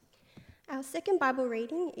Our second Bible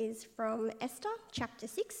reading is from Esther chapter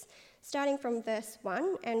 6, starting from verse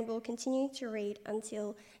 1, and we'll continue to read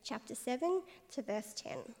until chapter 7 to verse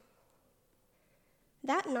 10.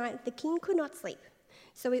 That night the king could not sleep,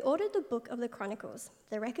 so he ordered the book of the Chronicles,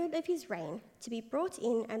 the record of his reign, to be brought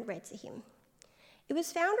in and read to him. It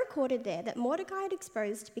was found recorded there that Mordecai had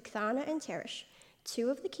exposed Bigthana and Teresh, two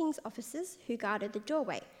of the king's officers who guarded the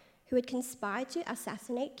doorway, who had conspired to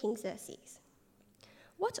assassinate King Xerxes.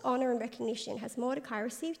 "What honour and recognition has Mordecai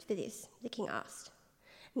received for this?" the king asked.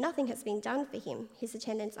 "Nothing has been done for him," his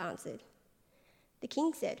attendants answered. The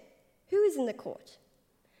king said, "Who is in the court?"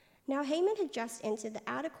 Now Haman had just entered the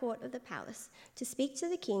outer court of the palace to speak to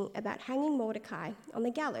the king about hanging Mordecai on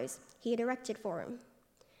the gallows he had erected for him.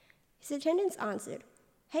 His attendants answered,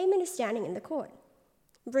 "Haman is standing in the court."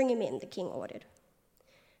 "Bring him in," the king ordered.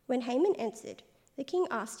 When Haman entered, the king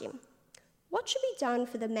asked him, "What should be done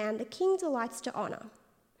for the man the king delights to honour?"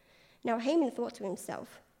 Now Haman thought to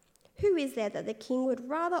himself, "Who is there that the king would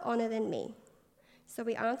rather honour than me?" So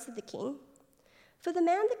he answered the king, "For the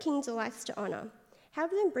man the king delights to honour, have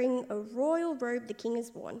them bring a royal robe the king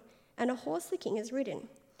has worn, and a horse the king has ridden,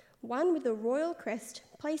 one with a royal crest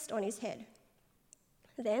placed on his head.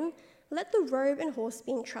 Then let the robe and horse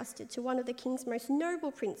be entrusted to one of the king's most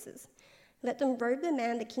noble princes. Let them robe the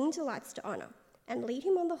man the king delights to honour, and lead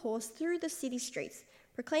him on the horse through the city streets,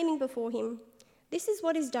 proclaiming before him, 'This is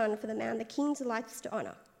what is done for the man the king delights to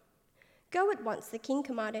honour.' Go at once," the king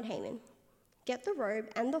commanded Haman. "Get the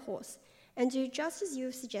robe and the horse, and do just as you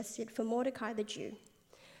have suggested for Mordecai the Jew,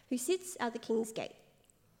 who sits at the king's gate.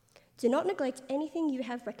 Do not neglect anything you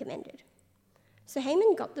have recommended." So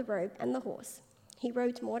Haman got the robe and the horse. He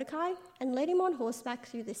robed Mordecai and led him on horseback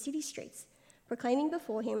through the city streets, proclaiming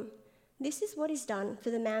before him, "This is what is done for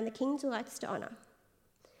the man the king delights to honour."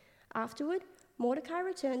 Afterward, Mordecai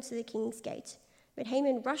returned to the king's gate, but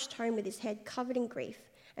Haman rushed home with his head covered in grief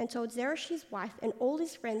and told Zeresh his wife and all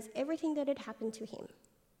his friends everything that had happened to him.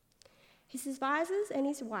 His advisers and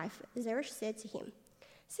his wife Zeresh said to him,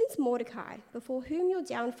 "Since Mordecai, before whom your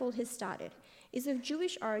downfall has started, is of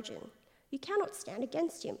Jewish origin, you cannot stand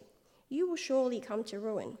against him. You will surely come to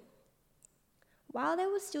ruin." While they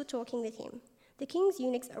were still talking with him, the king's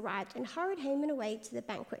eunuchs arrived and hurried Haman away to the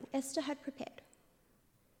banquet Esther had prepared.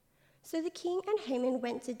 So the king and Haman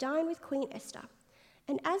went to dine with Queen Esther,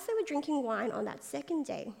 and as they were drinking wine on that second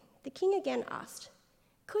day, the king again asked,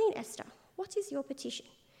 "Queen Esther, what is your petition?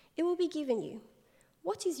 It will be given you.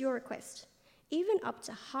 What is your request? Even up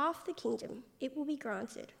to half the kingdom, it will be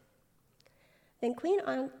granted." Then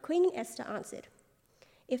Queen Esther answered,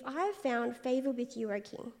 "If I have found favour with you, O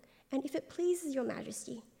king, and if it pleases your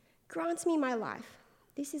majesty, grant me my life,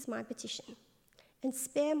 this is my petition, and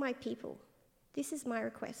spare my people, this is my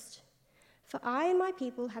request. For I and my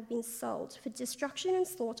people have been sold for destruction and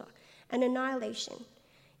slaughter and annihilation.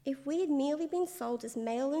 If we had merely been sold as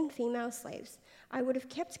male and female slaves, I would have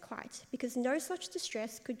kept quiet, because no such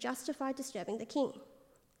distress could justify disturbing the king."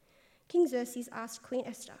 King Xerxes asked Queen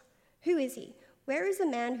Esther, "Who is he? Where is the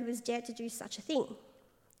man who has dared to do such a thing?"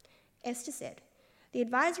 Esther said, "The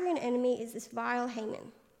adviser and enemy is this vile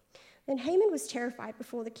Haman." Then Haman was terrified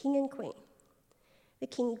before the king and queen. The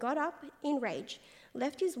king got up in rage,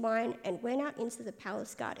 left his wine, and went out into the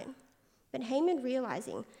palace garden. But Haman,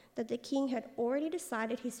 realizing that the king had already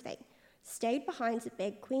decided his fate, stayed behind to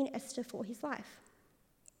beg Queen Esther for his life.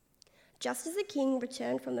 Just as the king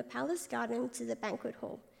returned from the palace garden to the banquet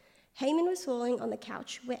hall, Haman was falling on the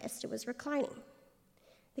couch where Esther was reclining.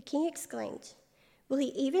 The king exclaimed, "Will he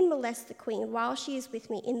even molest the queen while she is with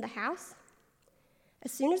me in the house?"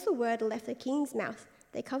 As soon as the word left the king's mouth,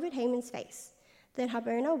 they covered Haman's face. Then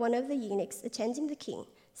Harbona, one of the eunuchs attending the king,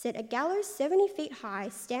 said, "A gallows 70 feet high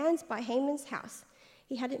stands by Haman's house.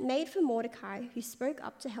 He had it made for Mordecai, who spoke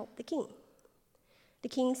up to help the king." The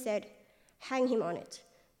king said, "Hang him on it."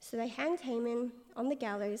 So they hanged Haman on the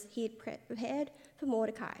gallows he had prepared for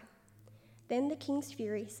Mordecai. Then the king's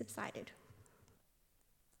fury subsided.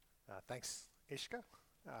 Thanks, Ishka.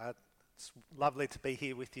 It's lovely to be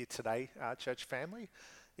here with you today, church family,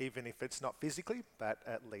 even if it's not physically, but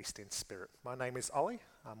at least in spirit. My name is Ollie.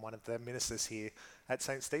 I'm one of the ministers here at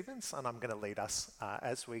St. Stephen's, and I'm going to lead us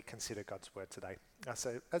as we consider God's word today.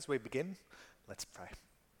 So as we begin, let's pray.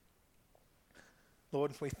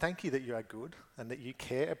 Lord, we thank you that you are good and that you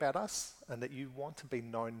care about us and that you want to be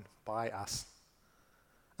known by us.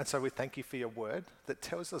 And so we thank you for your word that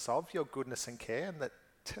tells us of your goodness and care and that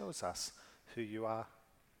tells us who you are.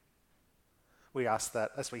 We ask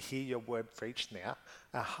that as we hear your word preached now,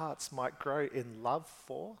 our hearts might grow in love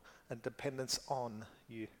for and dependence on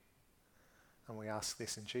you. And we ask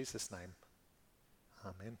this in Jesus' name.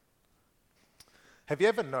 Amen. Have you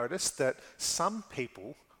ever noticed that some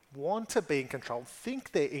people want to be in control,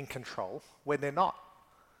 think they're in control when they're not?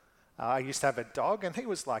 I used to have a dog and he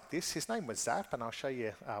was like this. His name was Zap, and I'll show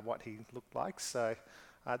you what he looked like. So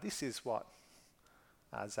this is what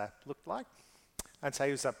Zap looked like. And so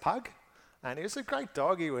he was a pug, and he was a great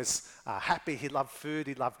dog. He was happy, he loved food,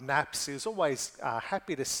 he loved naps, he was always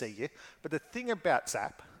happy to see you. But the thing about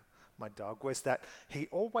Zap, my dog, was that he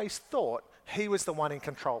always thought he was the one in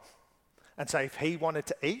control. And so if he wanted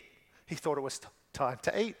to eat, he thought it was time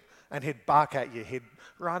to eat. And he'd bark at you, he'd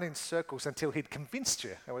run in circles until he'd convinced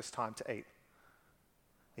you it was time to eat.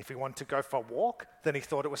 If he wanted to go for a walk, then he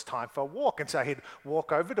thought it was time for a walk. And so he'd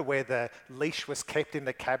walk over to where the leash was kept in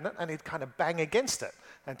the cabinet and he'd kind of bang against it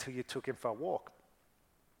until you took him for a walk.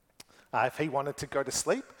 If he wanted to go to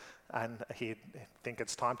sleep, and he'd think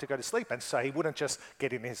it's time to go to sleep. And so he wouldn't just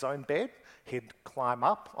get in his own bed, he'd climb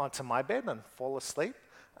up onto my bed and fall asleep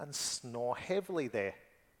and snore heavily there.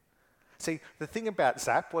 See, the thing about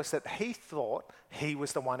Zap was that he thought he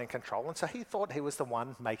was the one in control, and so he thought he was the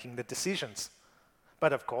one making the decisions.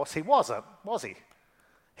 But of course he wasn't, was he?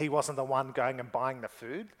 He wasn't the one going and buying the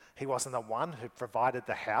food. He wasn't the one who provided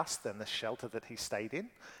the house and the shelter that he stayed in.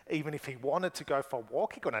 Even if he wanted to go for a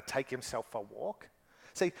walk, he couldn't take himself for a walk.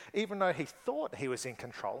 See, even though he thought he was in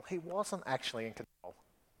control, he wasn't actually in control.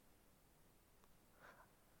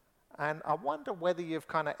 And I wonder whether you've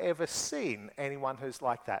kind of ever seen anyone who's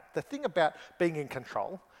like that. The thing about being in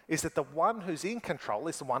control is that the one who's in control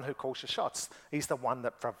is the one who calls the shots. He's the one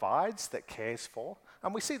that provides, that cares for.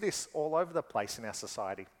 And we see this all over the place in our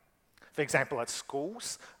society. For example, at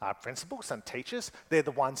schools, principals and teachers, they're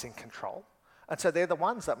the ones in control. And so they're the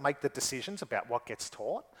ones that make the decisions about what gets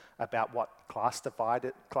taught, about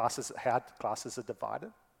how classes are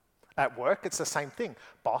divided. At work, it's the same thing.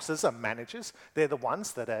 Bosses and managers, they're the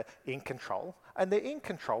ones that are in control. And they're in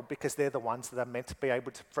control because they're the ones that are meant to be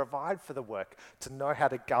able to provide for the work, to know how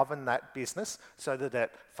to govern that business so that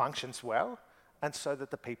it functions well and so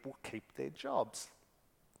that the people keep their jobs.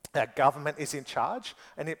 Our government is in charge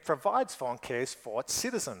and it provides for and cares for its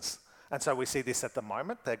citizens. And so we see this at the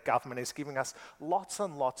moment. The government is giving us lots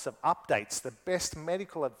and lots of updates, the best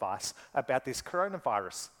medical advice about this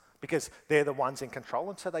coronavirus, because they're the ones in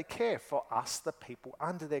control, and so they care for us, the people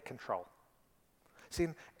under their control. See,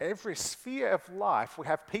 in every sphere of life, we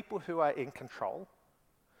have people who are in control,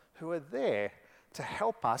 who are there to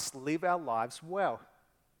help us live our lives well.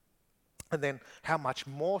 And then how much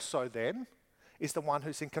more so then is the one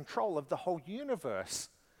who's in control of the whole universe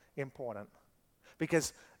important?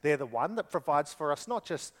 Because they're the one that provides for us not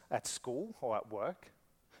just at school or at work,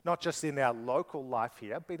 not just in our local life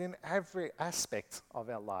here, but in every aspect of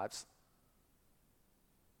our lives.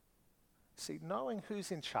 See, knowing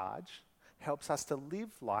who's in charge helps us to live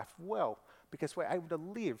life well because we're able to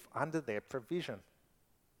live under their provision.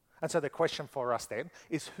 And so the question for us then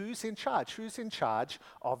is, who's in charge? Who's in charge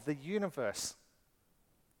of the universe?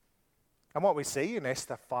 And what we see in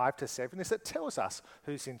Esther 5-7 is it tells us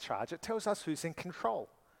who's in charge. It tells us who's in control.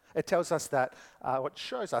 It tells us that, it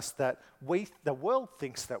shows us that the world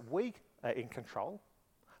thinks that we are in control,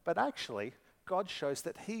 but actually God shows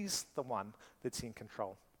that He's the one that's in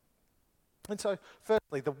control. And so,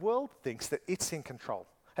 firstly, the world thinks that it's in control.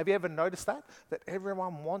 Have you ever noticed that? That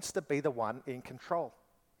everyone wants to be the one in control.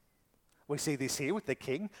 We see this here with the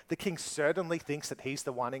king. The king certainly thinks that he's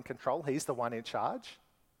the one in control. He's the one in charge.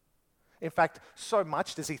 In fact, so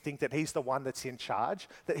much does he think that he's the one that's in charge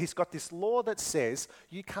that he's got this law that says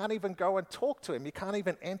you can't even go and talk to him. You can't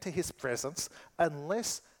even enter his presence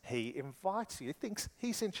unless he invites you. He thinks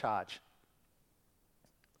he's in charge.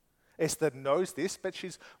 Esther knows this, but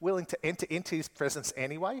she's willing to enter into his presence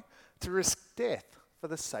anyway to risk death for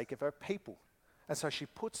the sake of her people. And so she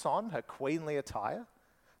puts on her queenly attire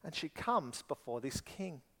and she comes before this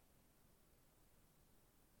king.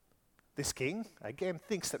 This king, again,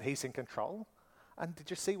 thinks that he's in control. And did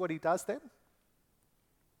you see what he does then?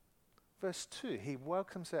 Verse 2, he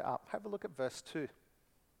welcomes her up. Have a look at verse 2.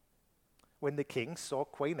 When the king saw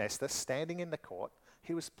Queen Esther standing in the court,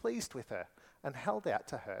 he was pleased with her and held out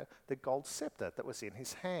to her the gold scepter that was in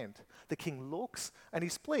his hand. The king looks and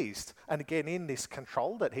he's pleased. And again, in this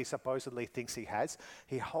control that he supposedly thinks he has,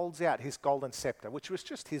 he holds out his golden scepter, which was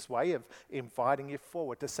just his way of inviting you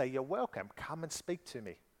forward to say, you're welcome, come and speak to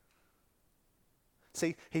me.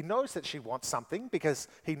 See, he knows that she wants something because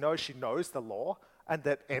he knows she knows the law and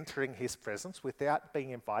that entering his presence without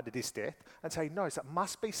being invited is death. And so he knows it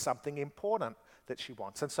must be something important that she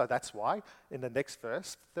wants. And so that's why in the next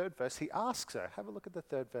verse, third verse, he asks her, have a look at the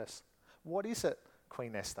third verse. What is it,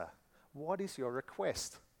 Queen Esther? What is your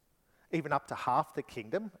request? Even up to half the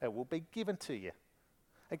kingdom, it will be given to you.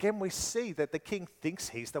 Again, we see that the king thinks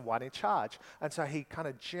he's the one in charge. And so he kind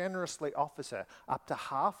of generously offers her up to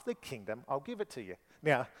half the kingdom. I'll give it to you.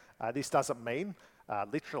 Now, this doesn't mean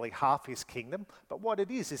literally half his kingdom, but what it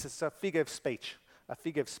is it's a figure of speech. A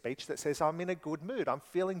figure of speech that says, I'm in a good mood. I'm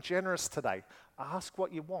feeling generous today. Ask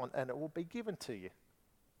what you want and it will be given to you.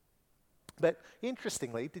 But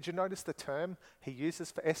interestingly, did you notice the term he uses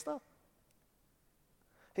for Esther?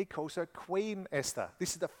 He calls her Queen Esther.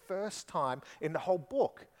 This is the first time in the whole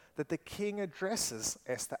book that the king addresses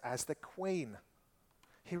Esther as the queen.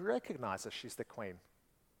 He recognizes she's the queen.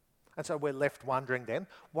 And so we're left wondering then,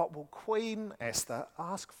 what will Queen Esther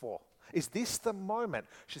ask for? Is this the moment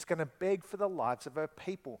she's going to beg for the lives of her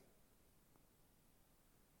people?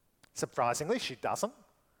 Surprisingly, she doesn't.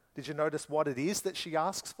 Did you notice what it is that she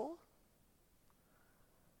asks for?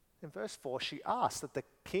 In verse 4, she asks that the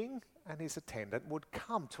king and his attendant would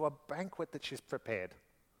come to a banquet that she's prepared.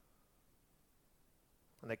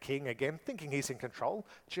 And the king, again, thinking he's in control,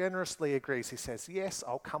 generously agrees. He says, yes,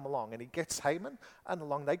 I'll come along. And he gets Haman, and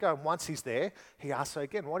along they go. And once he's there, he asks her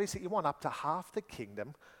again, what is it you want? Up to half the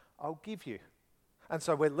kingdom I'll give you. And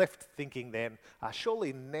so we're left thinking then,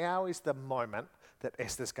 surely now is the moment that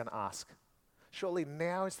Esther's going to ask. Surely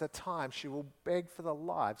now is the time she will beg for the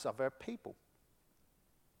lives of her people.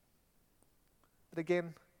 But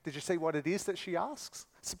again, did you see what it is that she asks?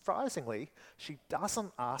 Surprisingly, she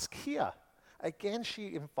doesn't ask here. Again,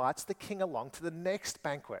 she invites the king along to the next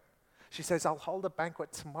banquet. She says, I'll hold a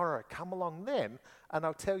banquet tomorrow. Come along then, and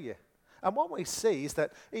I'll tell you. And what we see is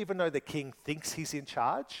that even though the king thinks he's in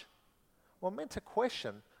charge, we're meant to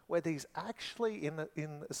question whether he's actually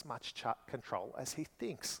in as much control as he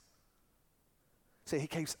thinks. So he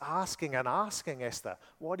keeps asking and asking Esther,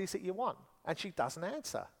 what is it you want? And she doesn't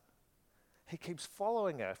answer. He keeps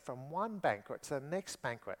following her from one banquet to the next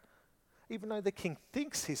banquet. Even though the king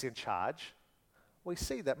thinks he's in charge, we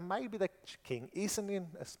see that maybe the king isn't in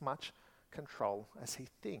as much control as he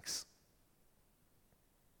thinks.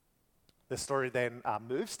 The story then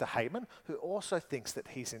moves to Haman, who also thinks that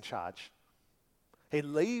he's in charge. He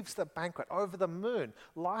leaves the banquet over the moon.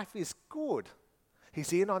 Life is good.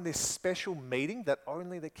 He's in on this special meeting that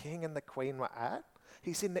only the king and the queen were at.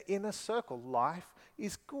 He's in the inner circle. Life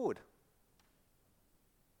is good.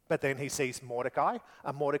 But then he sees Mordecai,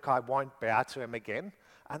 and Mordecai won't bow to him again.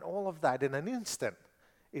 And all of that in an instant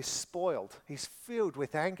is spoiled. He's filled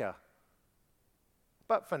with anger.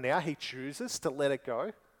 But for now, he chooses to let it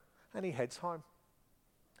go, and he heads home.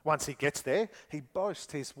 Once he gets there, he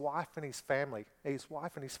boasts his wife and his family, his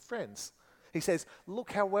wife and his friends. He says,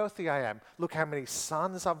 look how wealthy I am. Look how many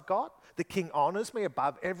sons I've got. The king honors me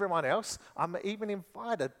above everyone else. I'm even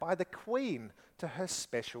invited by the queen to her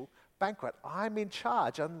special banquet. I'm in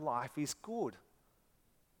charge and life is good.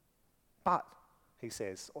 But, he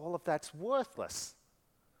says, all of that's worthless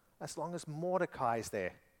as long as Mordecai is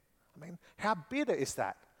there. I mean, how bitter is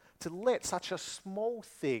that? To let such a small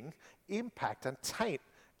thing impact and taint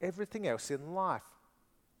everything else in life.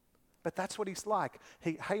 But that's what he's like.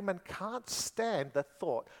 Haman can't stand the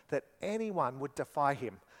thought that anyone would defy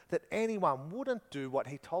him, that anyone wouldn't do what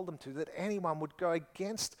he told them to, that anyone would go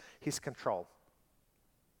against his control.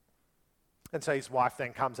 And so his wife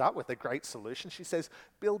then comes up with a great solution. She says,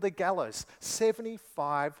 build a gallows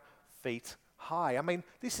 75 feet high. I mean,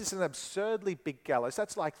 this is an absurdly big gallows.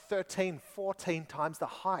 That's like 13, 14 times the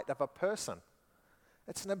height of a person.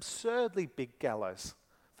 It's an absurdly big gallows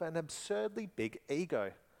for an absurdly big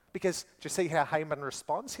ego. Because do you see how Haman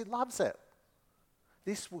responds? He loves it.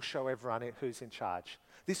 This will show everyone who's in charge.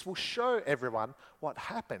 This will show everyone what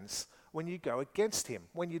happens when you go against him,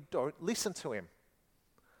 when you don't listen to him.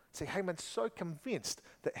 See, Haman's so convinced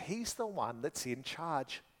that he's the one that's in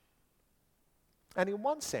charge. And in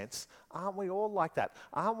one sense, aren't we all like that?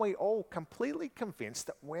 Aren't we all completely convinced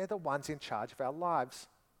that we're the ones in charge of our lives?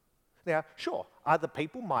 Now, sure, other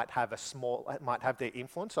people might have their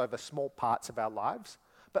influence over small parts of our lives,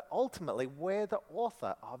 but ultimately, we're the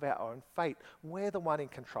author of our own fate. We're the one in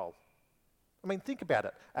control. I mean, think about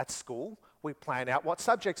it. At school, we plan out what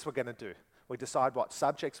subjects we're going to do. We decide what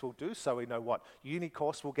subjects we'll do so we know what uni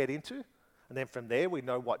course we'll get into. And then from there, we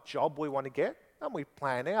know what job we want to get. And we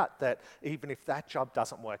plan out that even if that job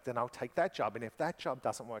doesn't work, then I'll take that job. And if that job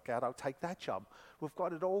doesn't work out, I'll take that job. We've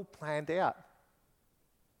got it all planned out.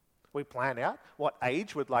 We plan out what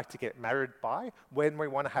age we'd like to get married by, when we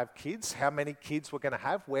want to have kids, how many kids we're going to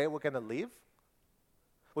have, where we're going to live.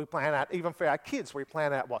 We plan out, even for our kids, we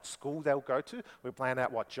plan out what school they'll go to. We plan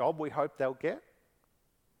out what job we hope they'll get.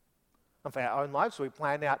 And for our own lives, we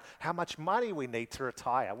plan out how much money we need to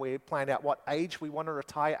retire. We plan out what age we want to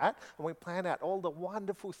retire at. And we plan out all the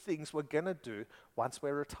wonderful things we're going to do once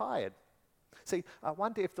we're retired. See, I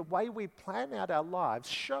wonder if the way we plan out our lives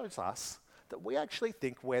shows us that we actually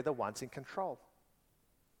think we're the ones in control.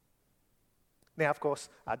 Now, of course,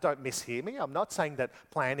 don't mishear me. I'm not saying that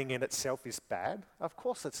planning in itself is bad. Of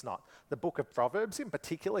course it's not. The book of Proverbs in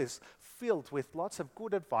particular is filled with lots of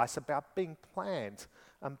good advice about being planned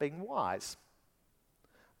and being wise.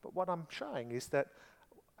 But what I'm showing is that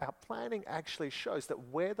our planning actually shows that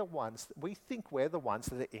we think we're the ones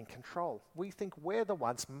that are in control. We think we're the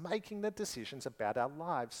ones making the decisions about our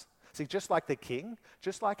lives. See, just like the king,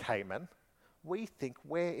 just like Haman, we think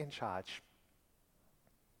we're in charge.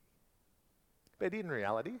 But in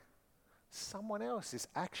reality, someone else is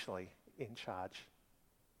actually in charge.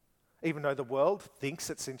 Even though the world thinks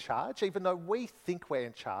it's in charge, even though we think we're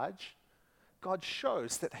in charge, God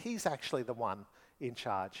shows that he's actually the one in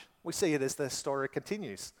charge. We see it as the story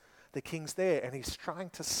continues. The king's there and he's trying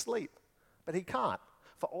to sleep, but he can't.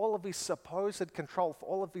 For all of his supposed control, for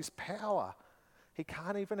all of his power, he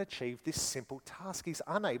can't even achieve this simple task. He's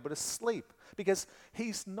unable to sleep because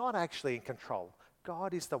he's not actually in control.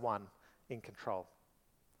 God is the one in control.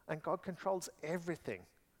 And God controls everything.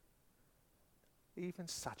 Even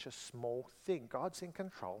such a small thing. God's in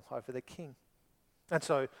control over the king. And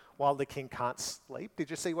so while the king can't sleep, did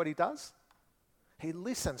you see what he does? He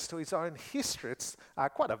listens to his own history. It's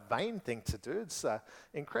quite a vain thing to do. It's an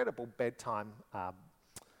incredible bedtime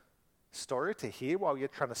story to hear while you're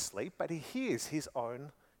trying to sleep, but he hears his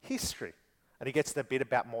own history. And he gets the bit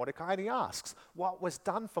about Mordecai and he asks, what was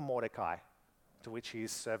done for Mordecai? To which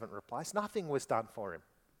his servant replies, nothing was done for him.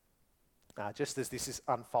 Just as this is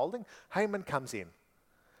unfolding, Haman comes in.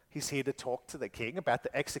 He's here to talk to the king about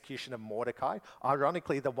the execution of Mordecai,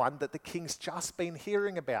 ironically the one that the king's just been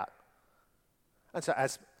hearing about. And so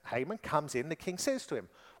as Haman comes in, the king says to him,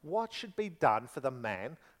 what should be done for the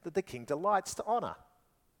man that the king delights to honor?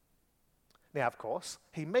 Now, of course,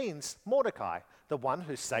 he means Mordecai, the one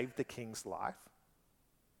who saved the king's life.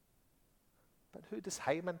 But who does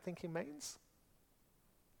Haman think he means?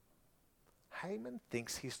 Haman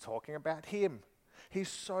thinks he's talking about him. He's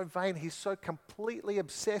so vain, he's so completely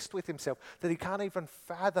obsessed with himself that he can't even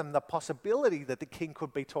fathom the possibility that the king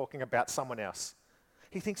could be talking about someone else.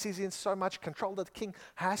 He thinks he's in so much control that the king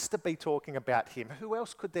has to be talking about him. Who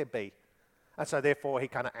else could there be? And so therefore he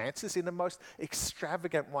kind of answers in the most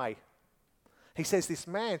extravagant way. He says this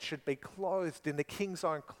man should be clothed in the king's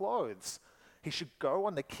own clothes. He should go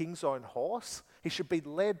on the king's own horse. He should be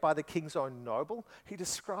led by the king's own noble. He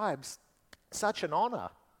describes such an honor.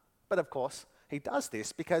 But of course, he does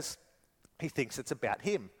this because he thinks it's about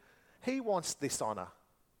him. He wants this honor.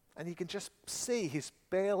 And you can just see his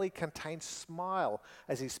barely contained smile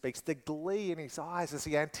as he speaks, the glee in his eyes as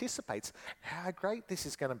he anticipates how great this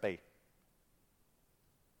is going to be.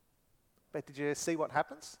 But did you see what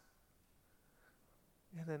happens?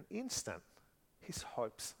 In an instant, his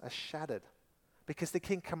hopes are shattered because the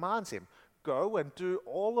king commands him, go and do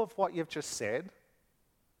all of what you've just said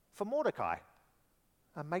for Mordecai.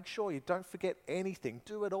 And make sure you don't forget anything.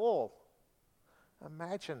 Do it all.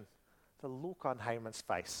 Imagine the look on Haman's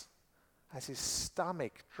face as his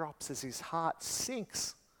stomach drops, as his heart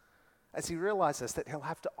sinks, as he realizes that he'll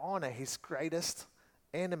have to honor his greatest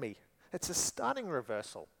enemy. It's a stunning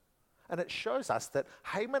reversal. And it shows us that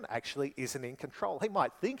Haman actually isn't in control. He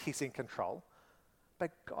might think he's in control,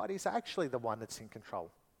 but God is actually the one that's in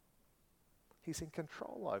control. He's in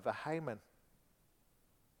control over Haman.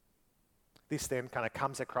 This then kind of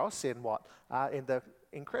comes across in in the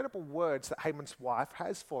incredible words that Haman's wife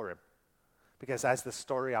has for him. Because as the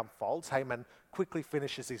story unfolds, Haman quickly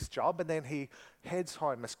finishes his job and then he heads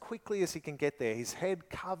home as quickly as he can get there. His head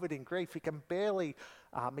covered in grief. He can barely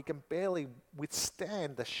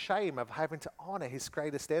withstand the shame of having to honor his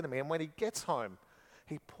greatest enemy. And when he gets home,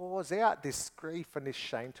 he pours out this grief and this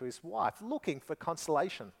shame to his wife, looking for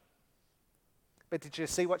consolation. But did you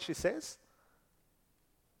see what she says?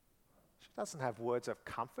 She doesn't have words of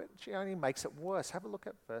comfort. She only makes it worse. Have a look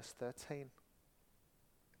at verse 13.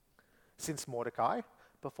 Since Mordecai,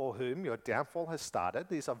 before whom your downfall has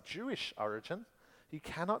started, is of Jewish origin, you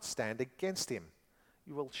cannot stand against him.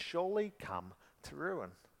 You will surely come to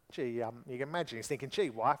ruin. You can imagine he's thinking,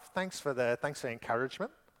 gee, wife, thanks for the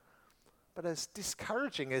encouragement. But as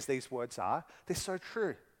discouraging as these words are, they're so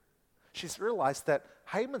true. She's realized that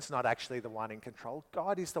Haman's not actually the one in control.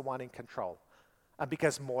 God is the one in control. And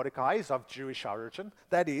because Mordecai is of Jewish origin,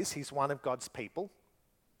 that is, he's one of God's people,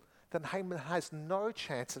 then Haman has no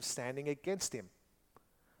chance of standing against him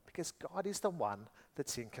because God is the one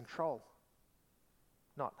that's in control.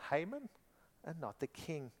 Not Haman and not the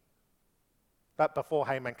king. But before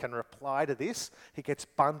Haman can reply to this, he gets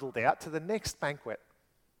bundled out to the next banquet.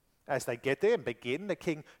 As they get there and begin, the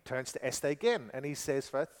king turns to Esther again and he says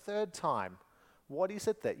for a third time, "What is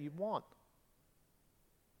it that you want?"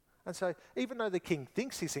 And so even though the king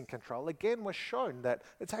thinks he's in control, again we're shown that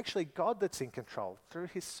it's actually God that's in control through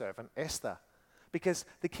his servant Esther. Because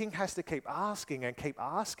the king has to keep asking and keep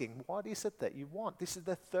asking, "What is it that you want?" This is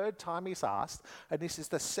the third time he's asked, and this is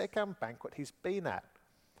the second banquet he's been at.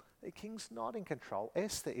 The king's not in control.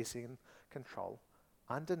 Esther is in control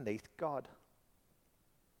underneath God.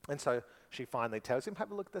 And so she finally tells him,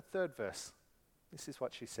 have a look at the third verse. This is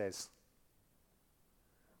what she says.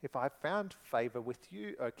 "If I have found favor with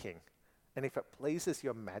you, O king, and if it pleases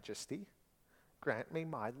your majesty, grant me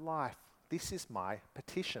my life. This is my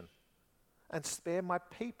petition. And spare my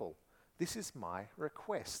people. This is my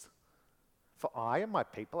request. For I and my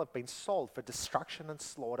people have been sold for destruction and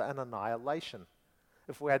slaughter and annihilation.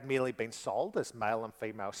 If we had merely been sold as male and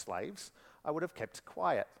female slaves, I would have kept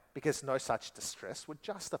quiet, because no such distress would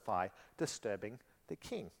justify disturbing the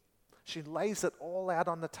king." She lays it all out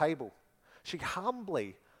on the table. She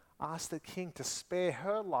humbly asks the king to spare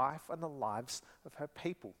her life and the lives of her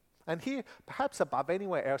people. And here, perhaps above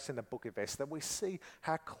anywhere else in the book of Esther, we see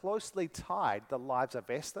how closely tied the lives of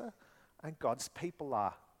Esther and God's people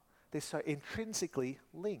are. They're so intrinsically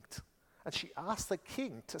linked. And she asks the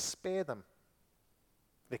king to spare them.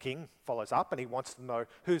 The king follows up and he wants to know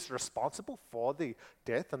who's responsible for the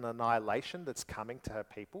death and annihilation that's coming to her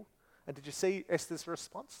people. And did you see Esther's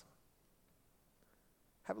response?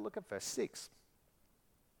 Have a look at verse 6.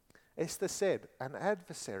 Esther said, "An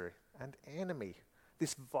adversary, an enemy,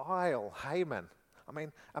 this vile Haman." I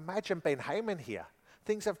mean, imagine being Haman here.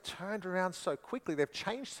 Things have turned around so quickly. They've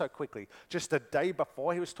changed so quickly. Just a day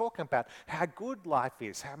before, he was talking about how good life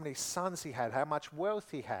is, how many sons he had, how much wealth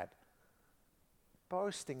he had.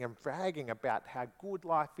 Boasting and bragging about how good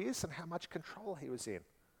life is and how much control he was in.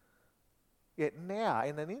 Yet now,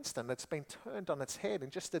 in an instant, it's been turned on its head in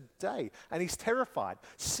just a day. And he's terrified,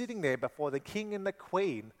 sitting there before the king and the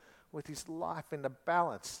queen with his life in the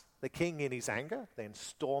balance. The king, in his anger, then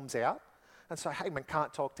storms out. And so Haman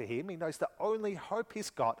can't talk to him. He knows the only hope he's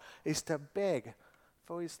got is to beg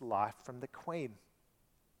for his life from the queen.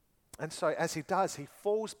 And so as he does, he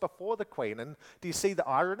falls before the queen. And do you see the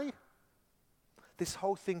irony? This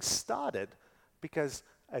whole thing started because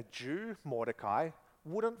a Jew, Mordecai,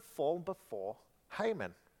 wouldn't fall before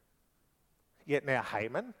Haman. Yet now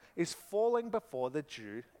Haman is falling before the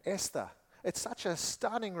Jew, Esther. It's such a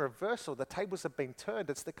stunning reversal. The tables have been turned.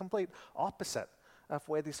 It's the complete opposite of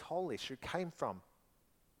where this whole issue came from.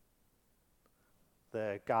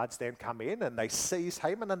 The guards then come in and they seize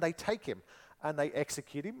Haman and they take him and they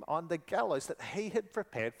execute him on the gallows that he had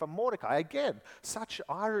prepared for Mordecai. Again, such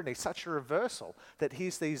irony, such a reversal that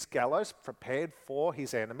here's these gallows prepared for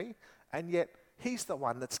his enemy, and yet he's the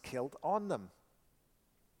one that's killed on them.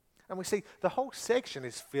 And we see the whole section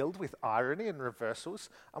is filled with irony and reversals.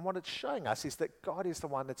 And what it's showing us is that God is the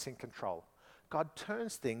one that's in control. God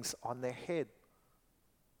turns things on their head.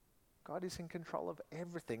 God is in control of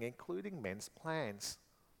everything, including men's plans.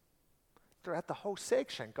 Throughout the whole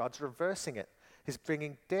section, God's reversing it. He's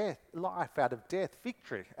bringing life out of death,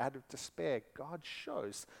 victory out of despair. God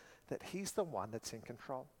shows that he's the one that's in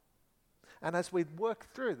control. And as we work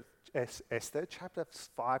through Esther, chapters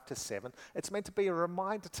 5 to 7, it's meant to be a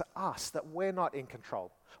reminder to us that we're not in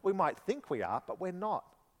control. We might think we are, but we're not.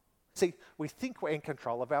 See, we think we're in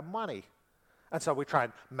control of our money. And so we try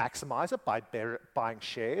and maximize it by buying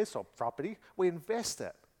shares or property. We invest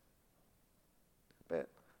it. But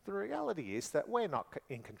the reality is that we're not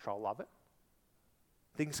in control of it.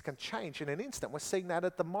 Things can change in an instant. We're seeing that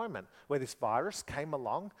at the moment, where this virus came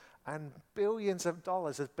along and billions of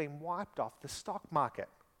dollars have been wiped off the stock market.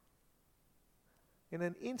 In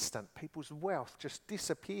an instant, people's wealth just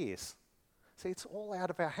disappears. See, it's all out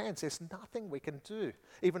of our hands. There's nothing we can do.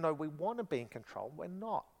 Even though we want to be in control, we're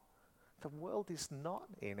not. The world is not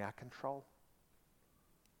in our control.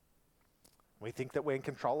 We think that we're in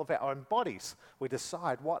control of our own bodies. We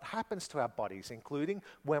decide what happens to our bodies, including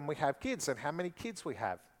when we have kids and how many kids we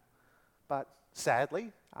have. But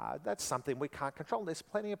sadly, that's something we can't control. There's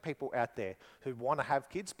plenty of people out there who want to have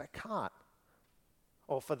kids but can't.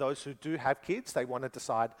 Or for those who do have kids, they want to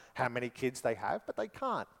decide how many kids they have, but they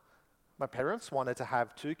can't. My parents wanted to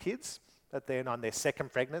have 2 kids, but then on their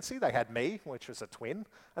second pregnancy, they had me, which was a twin,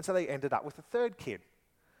 and so they ended up with a 3rd kid.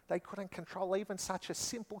 They couldn't control even such a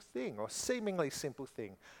simple thing, or seemingly simple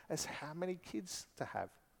thing, as how many kids to have.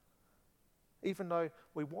 Even though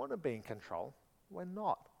we want to be in control, we're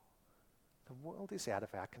not. The world is out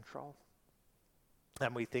of our control.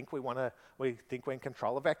 And we think we're in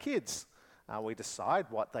control of our kids. We decide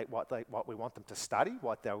what we want them to study,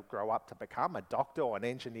 what they'll grow up to become, a doctor or an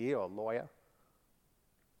engineer or a lawyer.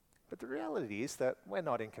 But the reality is that we're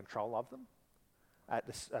not in control of them. At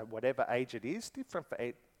whatever age it is, different for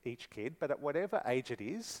each kid, but at whatever age it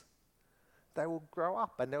is, they will grow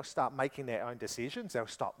up and they'll start making their own decisions. They'll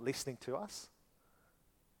stop listening to us.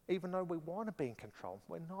 Even though we want to be in control,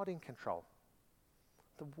 we're not in control.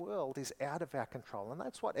 The world is out of our control. And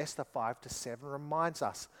that's what Esther 5-7 reminds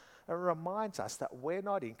us. It reminds us that we're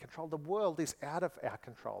not in control. The world is out of our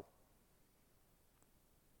control.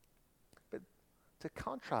 But to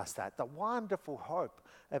contrast that, the wonderful hope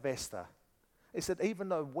of Esther is that even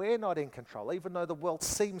though we're not in control, even though the world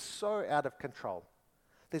seems so out of control,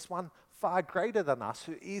 there's one far greater than us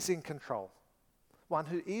who is in control. One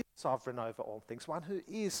who is sovereign over all things. One who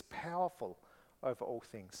is powerful over all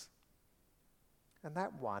things. And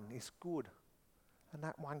that one is good. And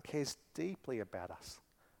that one cares deeply about us.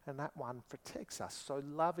 And that one protects us so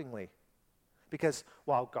lovingly. Because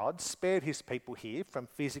while God spared his people here from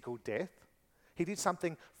physical death, he did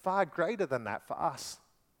something far greater than that for us.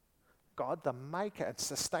 God, the maker and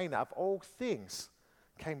sustainer of all things,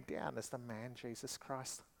 came down as the man Jesus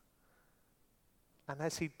Christ. And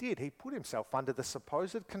as he did, he put himself under the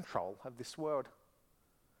supposed control of this world,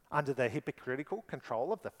 under the hypocritical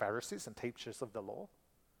control of the Pharisees and teachers of the law,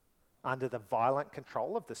 under the violent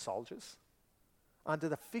control of the soldiers, under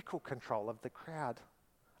the fickle control of the crowd,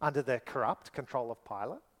 under the corrupt control of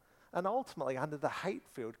Pilate, and ultimately under the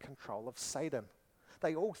hate-filled control of Satan.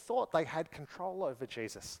 They all thought they had control over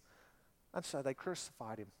Jesus, and so they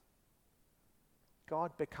crucified him.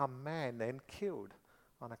 God become man, then killed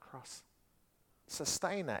on a cross.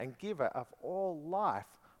 Sustainer and giver of all life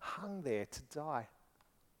hung there to die.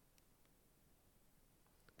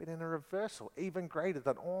 But in a reversal, even greater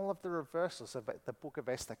than all of the reversals of the book of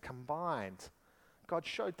Esther combined, God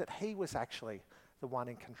showed that he was actually the one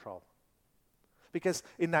in control. Because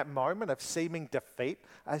in that moment of seeming defeat,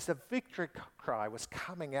 as the victory cry was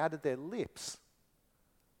coming out of their lips,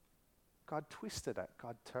 God twisted it,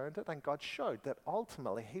 God turned it, and God showed that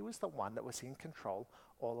ultimately he was the one that was in control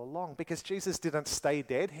all along. Because Jesus didn't stay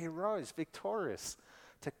dead, he rose victorious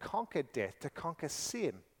to conquer death, to conquer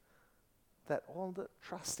sin, that all that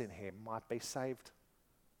trust in him might be saved.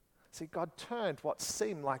 See, God turned what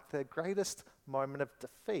seemed like the greatest moment of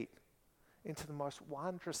defeat into the most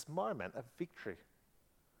wondrous moment of victory,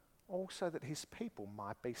 all so that his people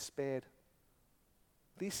might be spared.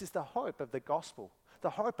 This is the hope of the gospel, the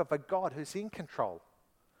hope of a God who's in control.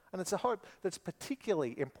 And it's a hope that's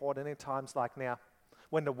particularly important in times like now,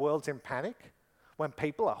 when the world's in panic, when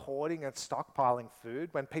people are hoarding and stockpiling food,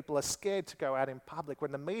 when people are scared to go out in public,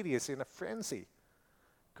 when the media is in a frenzy.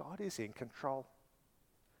 God is in control,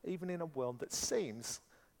 even in a world that seems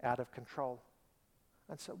out of control.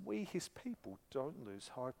 And so we, his people, don't lose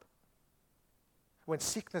hope. When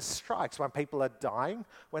sickness strikes, when people are dying,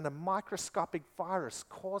 when a microscopic virus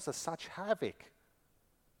causes such havoc,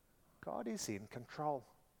 God is in control,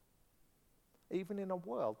 even in a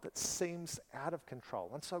world that seems out of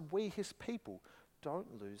control. And so we, his people,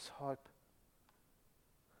 don't lose hope.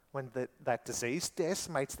 When that disease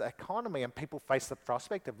decimates the economy and people face the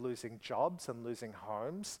prospect of losing jobs and losing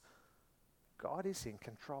homes, God is in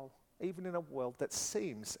control, even in a world that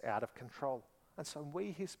seems out of control. And so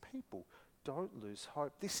we, his people, don't lose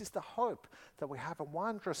hope. This is the hope that we have, a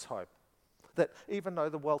wondrous hope, that even though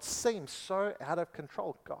the world seems so out of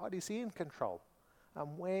control, God is in control,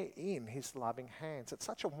 and we're in his loving hands. It's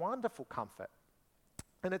such a wonderful comfort.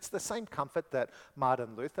 And it's the same comfort that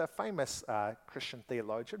Martin Luther, a famous Christian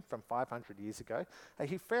theologian from 500 years ago,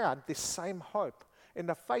 he found this same hope in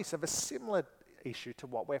the face of a similar issue to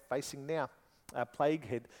what we're facing now. A plague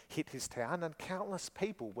had hit his town and countless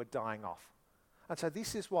people were dying off. And so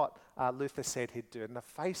this is what Luther said he'd do in the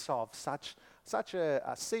face of such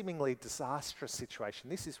a seemingly disastrous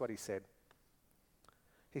situation. This is what he said.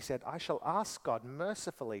 He said, "I shall ask God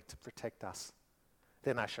mercifully to protect us.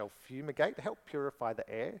 Then I shall fumigate, help purify the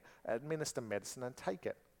air, administer medicine, and take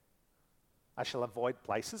it. I shall avoid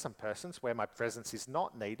places and persons where my presence is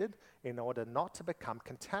not needed in order not to become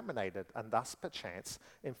contaminated and thus, perchance,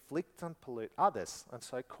 inflict and pollute others and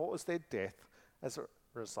so cause their death as a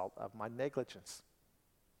result of my negligence.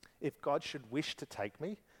 If God should wish to take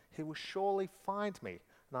me, he will surely find me,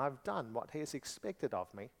 and I have done what he has expected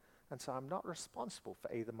of me, and so I'm not responsible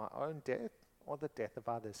for either my own death or the death of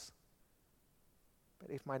others. But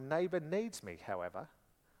if my neighbour needs me, however,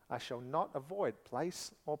 I shall not avoid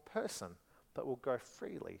place or person, but will go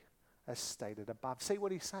freely, as stated above." See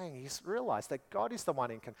what he's saying? He's realised that God is the one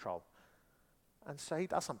in control. And so he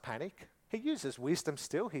doesn't panic. He uses wisdom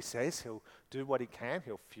still. He says he'll do what he can.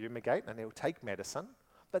 He'll fumigate and he'll take medicine.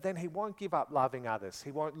 But then he won't give up loving others.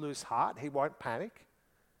 He won't lose heart. He won't panic.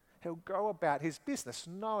 He'll go about his business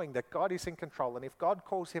knowing that God is in control. And if God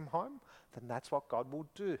calls him home, then that's what God will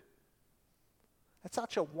do. It's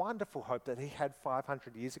such a wonderful hope that he had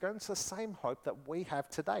 500 years ago. And it's the same hope that we have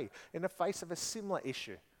today in the face of a similar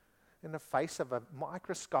issue. In the face of a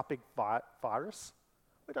microscopic virus,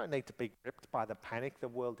 we don't need to be gripped by the panic the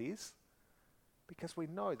world is, because we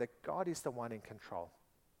know that God is the one in control.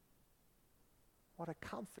 What a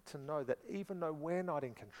comfort to know that even though we're not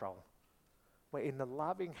in control, we're in the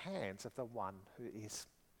loving hands of the one who is.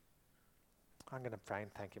 I'm going to pray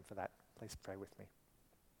and thank him for that. Please pray with me.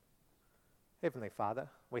 Heavenly Father,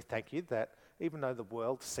 we thank you that even though the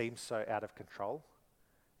world seems so out of control,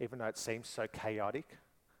 even though it seems so chaotic,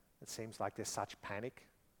 it seems like there's such panic,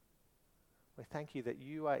 we thank you that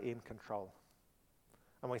you are in control.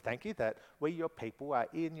 And we thank you that we, your people, are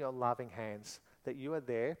in your loving hands, that you are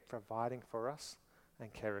there providing for us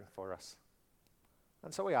and caring for us.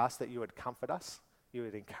 And so we ask that you would comfort us, you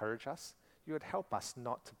would encourage us, you would help us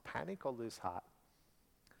not to panic or lose heart.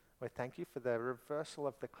 We thank you for the reversal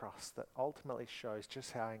of the cross that ultimately shows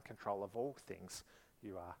just how in control of all things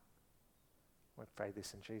you are. We pray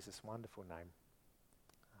this in Jesus' wonderful name.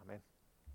 Amen.